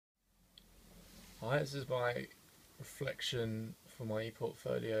Hi, this is my reflection for my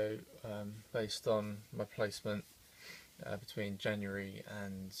ePortfolio based on my placement between January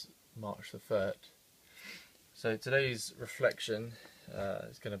and March the 3rd. So today's reflection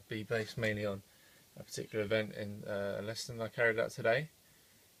is going to be based mainly on a particular event in a lesson I carried out today.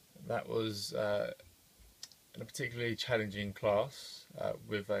 That was in a particularly challenging class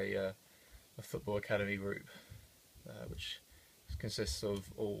with a football academy group, which consists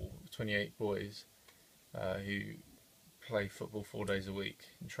of all 28 boys who play football 4 days a week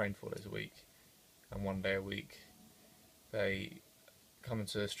and train 4 days a week, and 1 day a week they come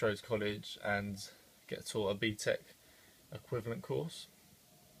into Strohs College and get taught a BTEC equivalent course,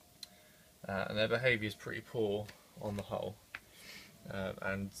 and their behaviour is pretty poor on the whole,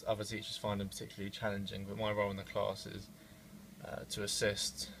 and other teachers find them particularly challenging. But my role in the class is to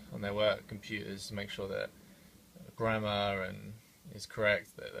assist on their work computers to make sure that grammar and is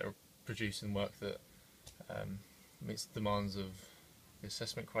correct, that they're producing work that meets the demands of the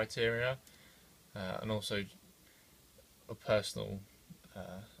assessment criteria, and also a personal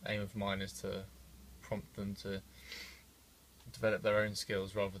aim of mine is to prompt them to develop their own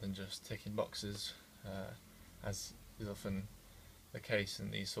skills rather than just ticking boxes, as is often the case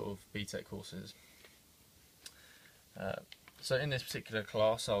in these sort of BTEC courses. So in this particular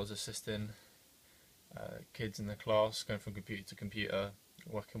class I was assisting kids in the class, going from computer to computer,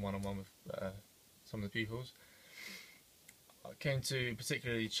 working one-on-one with some of the pupils. I came to a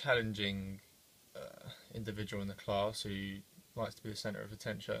particularly challenging individual in the class who likes to be the centre of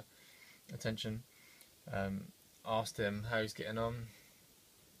attention. Asked him how he's getting on,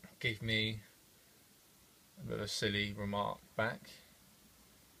 gave me a bit of a silly remark back,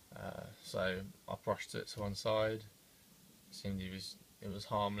 so I brushed it to one side. It seemed it was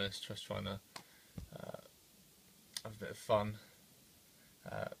harmless, just trying to have a bit of fun,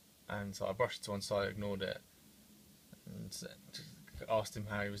 and so I brushed it to one side, ignored it, and asked him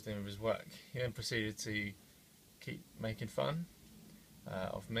how he was doing with his work. He then proceeded to keep making fun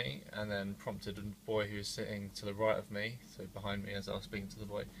of me, and then prompted a boy who was sitting to the right of me, so behind me as I was speaking to the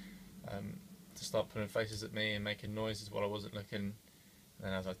boy, to start putting faces at me and making noises while I wasn't looking. And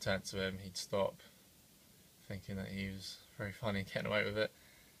then as I turned to him, he'd stop, thinking that he was very funny, getting away with it.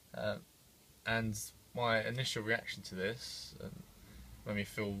 And my initial reaction to this made me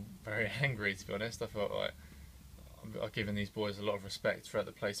feel very angry, to be honest. I felt like I've given these boys a lot of respect throughout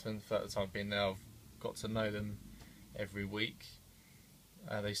the placement. Throughout the time I've been there, I've got to know them every week.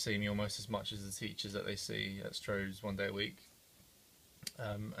 They see me almost as much as the teachers that they see at Strohs 1 day a week,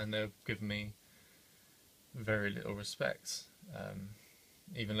 and they've given me very little respect,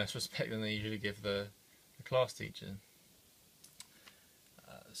 even less respect than they usually give the class teacher.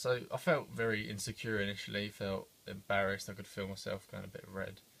 So I felt very insecure initially, felt embarrassed. I could feel myself going a bit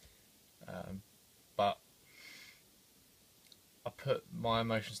red, but I put my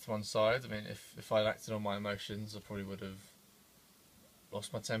emotions to one side. I mean, if I'd acted on my emotions, I probably would have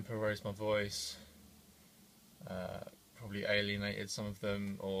lost my temper, raised my voice, probably alienated some of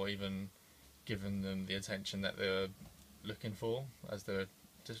them, or even given them the attention that they were looking for, as they were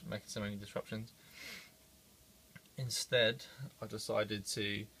just making so many disruptions. Instead, I decided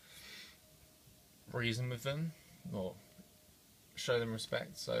to reason with them, or show them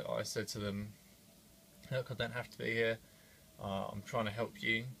respect. So I said to them, look, I don't have to be here, I'm trying to help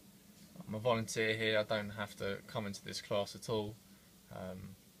you, I'm a volunteer here, I don't have to come into this class at all,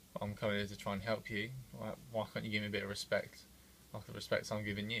 I'm coming here to try and help you. Why can't you give me a bit of respect, like the respect I'm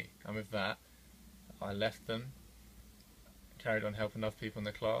giving you? And with that, I left them, carried on helping other people in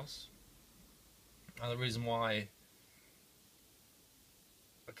the class. And the reason why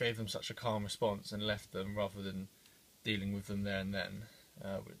I gave them such a calm response and left them rather than dealing with them there and then,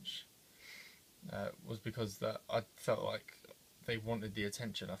 which was because that I felt like they wanted the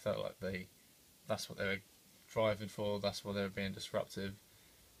attention. I felt like that's what they were driving for, that's why they were being disruptive.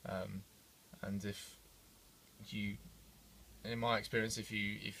 And if you, in my experience, if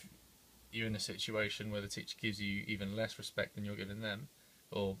you're in a situation where the teacher gives you even less respect than you're giving them,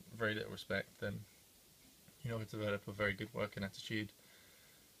 or very little respect, then you're not going to develop a very good working attitude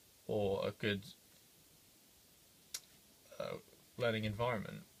or a good learning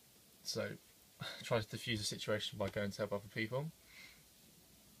environment. So I tried to diffuse the situation by going to help other people,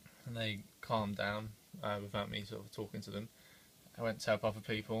 and they calmed down without me sort of talking to them. I went to help other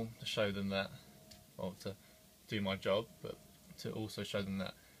people to show them that, or to do my job, but to also show them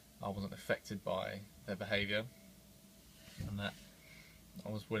that I wasn't affected by their behaviour, and that I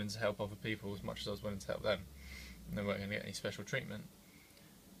was willing to help other people as much as I was willing to help them, and they weren't going to get any special treatment.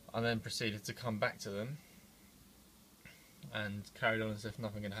 I then proceeded to come back to them and carried on as if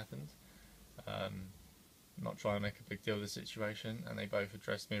nothing had happened. not trying to make a big deal of the situation, and they both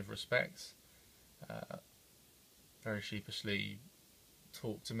addressed me with respect, very sheepishly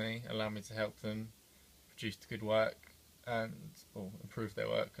talked to me, allowed me to help them, produced good work, and or improved their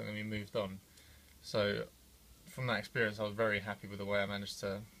work, and then we moved on. So from that experience, I was very happy with the way I managed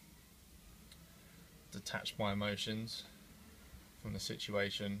to detach my emotions from the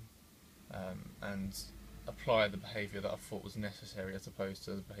situation, and apply the behaviour that I thought was necessary as opposed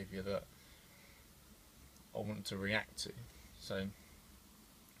to the behaviour that I wanted to react to. So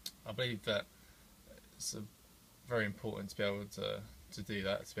I believe that it's very important to be able to do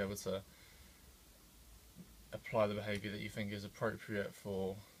that, to be able to apply the behaviour that you think is appropriate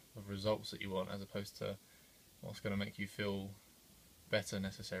for the results that you want, as opposed to what's going to make you feel better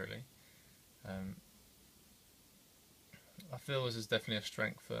necessarily. I feel this is definitely a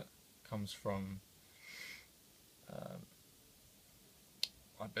strength that comes from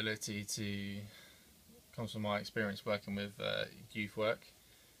my ability to comes from my experience working with youth work,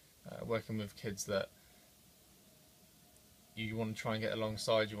 working with kids that you want to try and get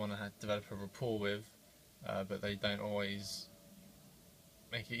alongside, you want to develop a rapport with, but they don't always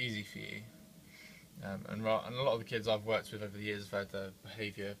make it easy for you. And a lot of the kids I've worked with over the years have had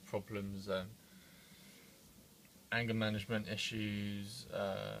behaviour problems, anger management issues,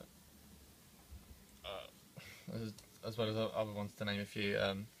 as well as other ones, to name a few.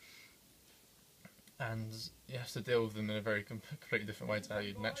 And you have to deal with them in a very completely different way to how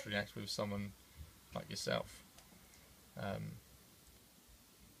you'd naturally act with someone like yourself. And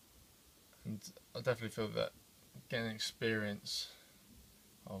I definitely feel that getting experience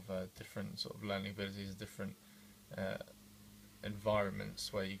of different sort of learning abilities, different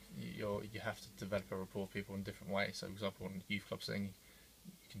environments where you have to develop a rapport with people in different ways. So, for example, in a youth club setting,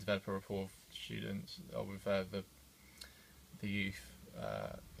 you can develop a rapport with students or with the youth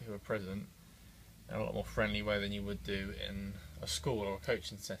who are present in a lot more friendly way than you would do in a school or a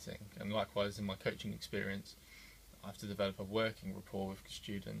coaching setting. And likewise, in my coaching experience, I have to develop a working rapport with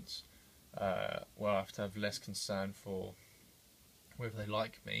students where I have to have less concern for whether they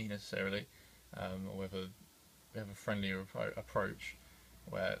like me necessarily, or whether we have a friendlier approach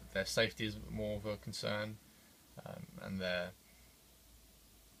where their safety is more of a concern, and they're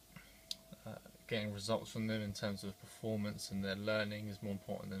getting results from them in terms of performance, and their learning is more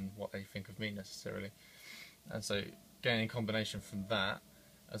important than what they think of me necessarily. And so getting a combination from that,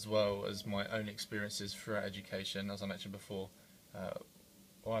 as well as my own experiences throughout education, as I mentioned before,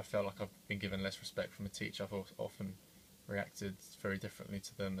 or I felt like I've been given less respect from a teacher. I've often reacted very differently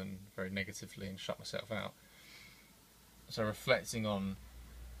to them and very negatively and shut myself out. So reflecting on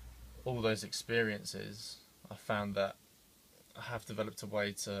all those experiences, I found that I have developed a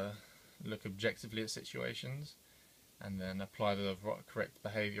way to look objectively at situations and then apply the correct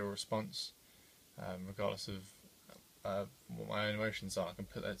behavioural response, regardless of what my own emotions are. I can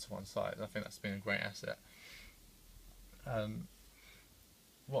put that to one side. I think that's been a great asset.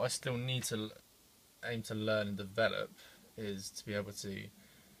 What I still need to aim to learn and develop is to be able to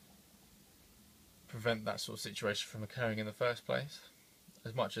prevent that sort of situation from occurring in the first place.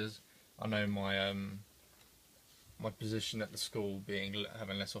 As much as I know my position at the school,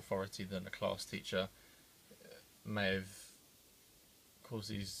 having less authority than a class teacher, may have caused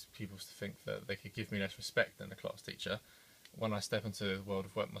these pupils to think that they could give me less respect than a class teacher. When I step into the world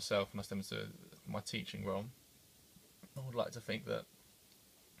of work myself, and I step into my teaching role, I would like to think that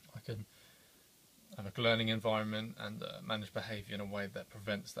I can have a learning environment and manage behaviour in a way that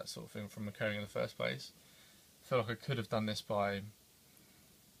prevents that sort of thing from occurring in the first place. I feel like I could have done this by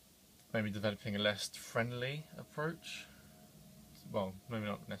maybe developing a less friendly approach. Well, maybe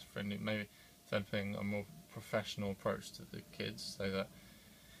not less friendly, maybe developing a more professional approach to the kids so that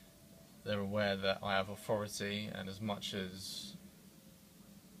they're aware that I have authority, and as much as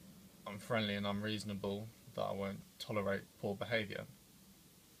I'm friendly and I'm reasonable, that I won't tolerate poor behaviour.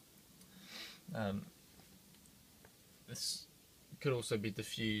 This could also be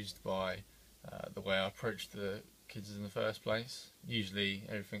diffused by the way I approach the kids in the first place. Usually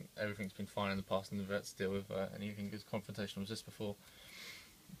everything's been fine in the past and I've had to deal with anything as confrontational as this before,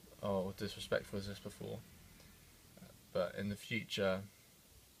 or disrespectful as this before. But in the future,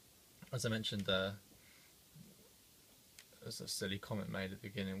 as I mentioned, there's a silly comment made at the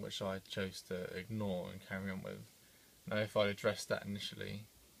beginning which I chose to ignore and carry on with. Now, if I'd addressed that initially,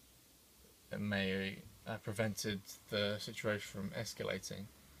 it may have prevented the situation from escalating.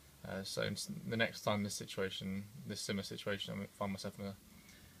 So the next time this similar situation, I find myself in a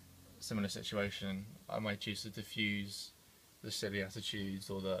similar situation, I may choose to diffuse the silly attitudes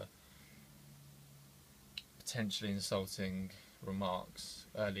or the potentially insulting remarks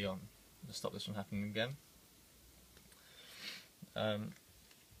early on, to stop this from happening again.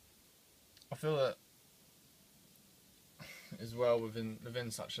 I feel that as well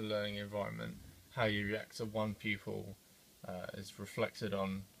within such a learning environment, how you react to one pupil is reflected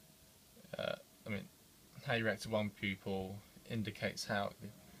on. How you react to one pupil indicates how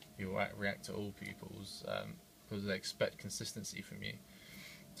you will react to all pupils, because they expect consistency from you.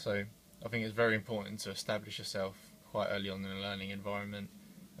 So I think it's very important to establish yourself quite early on in a learning environment,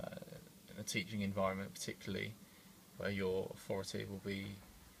 in a teaching environment particularly, where your authority will be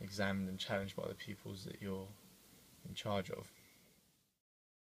examined and challenged by the pupils that you're in charge of.